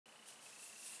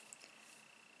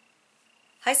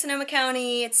Hi Sonoma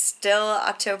County, it's still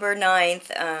October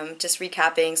 9th. Just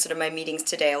recapping sort of my meetings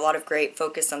today. A lot of great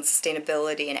focus on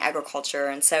sustainability and agriculture.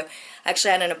 And so I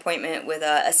actually had an appointment with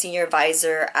a senior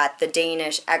advisor at the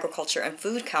Danish Agriculture and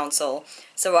Food Council.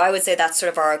 So I would say that's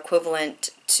sort of our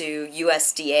equivalent to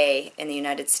USDA in the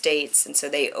United States. And so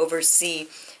they oversee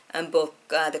both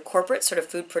the corporate sort of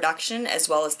food production as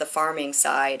well as the farming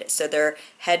side. So their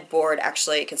head board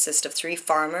actually consists of 3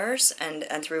 farmers and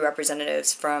 3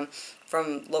 representatives from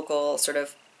local sort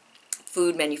of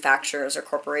food manufacturers or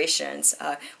corporations.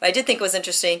 What I did think was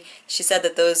interesting, she said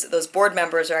that those board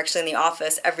members are actually in the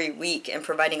office every week and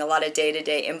providing a lot of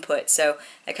day-to-day input. So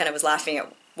I kind of was laughing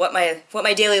at what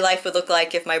my daily life would look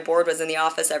like if my board was in the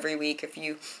office every week, if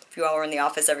you all were in the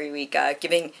office every week,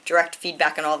 giving direct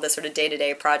feedback on all the sort of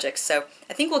day-to-day projects. So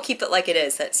I think we'll keep it like it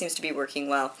is. That seems to be working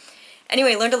well.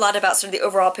 Anyway, learned a lot about sort of the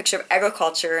overall picture of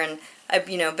agriculture, and I've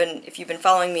been, if you've been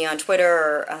following me on Twitter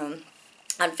or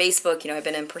on Facebook, I've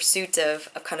been in pursuit of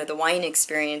kind of the wine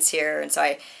experience here, and so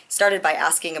I started by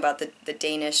asking about the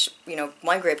Danish,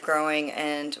 wine grape growing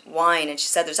and wine, and she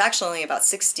said there's actually only about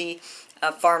 60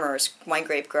 farmers, wine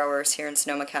grape growers here in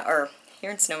Sonoma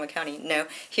County,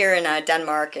 here in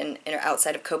Denmark and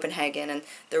outside of Copenhagen, and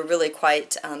they're really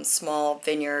quite small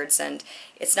vineyards, and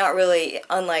it's not really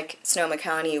unlike Sonoma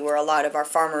County where a lot of our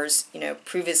farmers,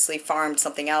 previously farmed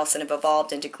something else and have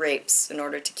evolved into grapes in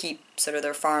order to keep sort of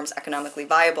their farms economically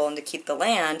viable and to keep the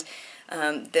land.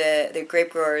 The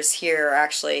grape growers here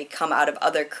actually come out of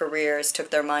other careers, took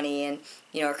their money, and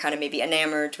are kind of maybe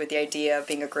enamored with the idea of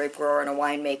being a grape grower and a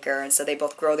winemaker, and so they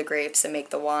both grow the grapes and make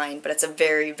the wine. But it's a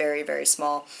very, very, very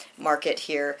small market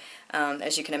here,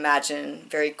 as you can imagine.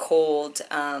 Very cold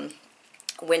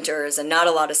winters and not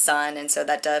a lot of sun, and so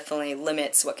that definitely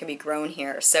limits what can be grown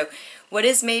here. So what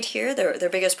is made here, their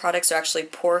biggest products are actually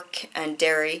pork and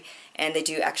dairy, and they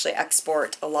do actually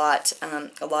export a lot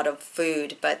of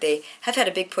food, but they have had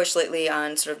a big push lately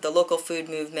on sort of the local food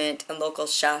movement and local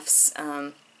chefs.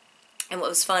 And what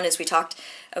was fun is we talked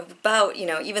about,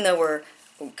 even though we're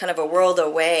kind of a world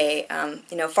away,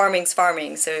 farming's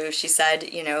farming. So she said,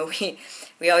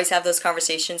 we always have those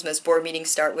conversations. Most board meetings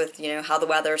start with, how the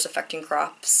weather is affecting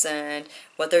crops and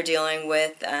what they're dealing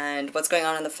with and what's going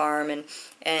on the farm,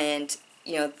 and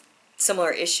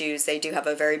similar issues. They do have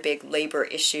a very big labor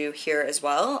issue here as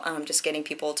well. Just getting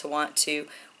people to want to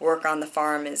work on the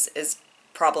farm is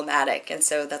problematic, and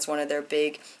so that's one of their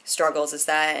big struggles, is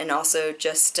that, and also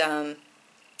just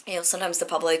sometimes the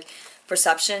public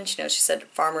perception. She said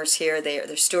farmers here,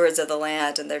 they're stewards of the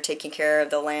land and they're taking care of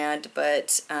the land,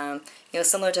 but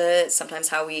similar to sometimes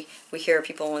how we hear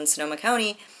people in Sonoma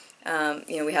County,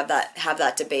 we have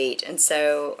that debate, and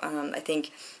so I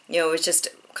think it's just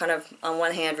kind of on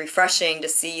one hand refreshing to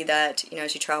see that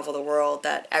as you travel the world,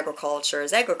 that agriculture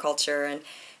is agriculture, and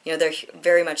they're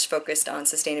very much focused on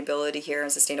sustainability here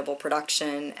and sustainable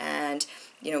production, and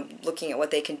looking at what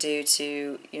they can do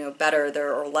to better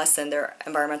or lessen their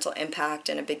environmental impact,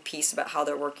 and a big piece about how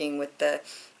they're working with their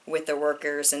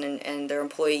workers and their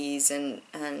employees,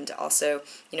 and also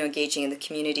engaging in the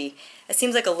community. It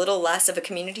seems like a little less of a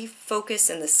community focus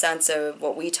in the sense of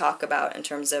what we talk about in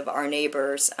terms of our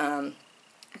neighbors,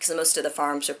 because most of the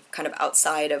farms are kind of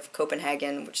outside of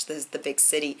Copenhagen, which is the big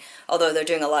city, although they're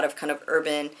doing a lot of kind of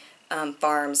urban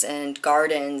farms and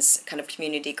gardens, kind of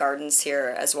community gardens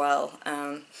here as well.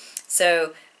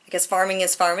 So I guess farming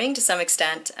is farming to some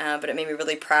extent, but it made me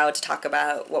really proud to talk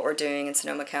about what we're doing in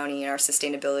Sonoma County and our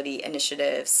sustainability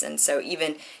initiatives. And so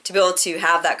even to be able to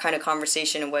have that kind of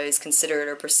conversation in what is considered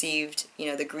or perceived,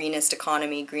 the greenest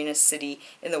economy, greenest city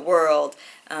in the world,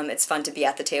 it's fun to be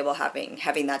at the table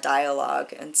having that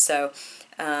dialogue. And so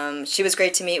she was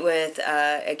great to meet with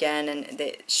again, and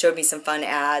they showed me some fun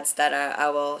ads that I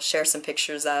will share some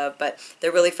pictures of, but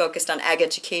they're really focused on ag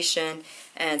education,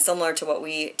 and similar to what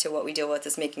we deal with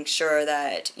is making sure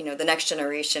that the next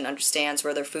generation understands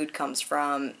where their food comes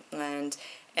from,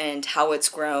 and how it's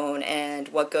grown, and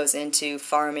what goes into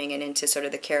farming and into sort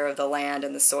of the care of the land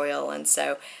and the soil. And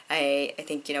so I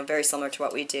think very similar to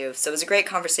what we do. So it was a great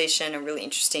conversation and really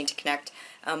interesting to connect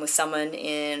with someone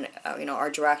in our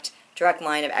direct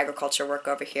line of agriculture work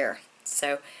over here.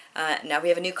 So now we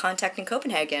have a new contact in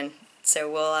Copenhagen,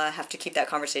 so we'll have to keep that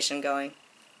conversation going.